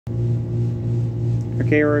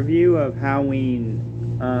Okay, a review of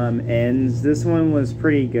Halloween ends. This one was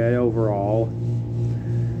pretty good overall.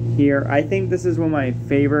 Here, I think this is one of my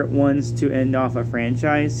favorite ones to end off a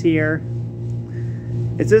franchise here.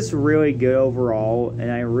 It's just really good overall,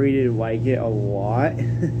 and I really did like it a lot.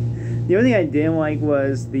 The only thing I didn't like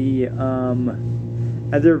was the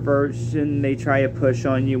other version they try to push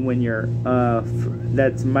on you when you're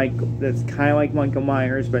that's kind of like Michael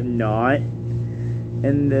Myers, but not.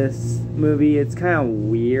 In this movie, it's kind of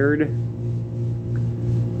weird.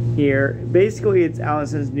 Here, basically, it's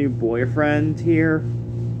Allison's new boyfriend here,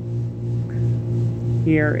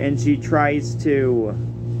 and she tries to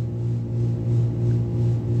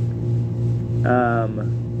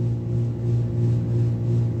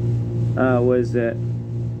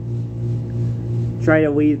try to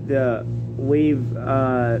leave the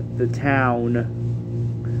town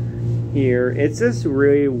here. It's just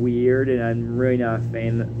really weird, and I'm really not a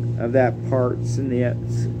fan of that parts in the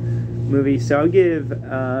movie. So I'll give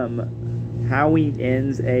Halloween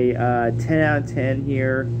Ends a 10 out of 10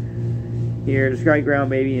 here. Here, subscribe Ground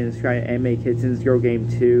Baby and subscribe Anime Kittens Girl Game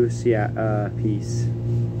 2. So yeah, peace.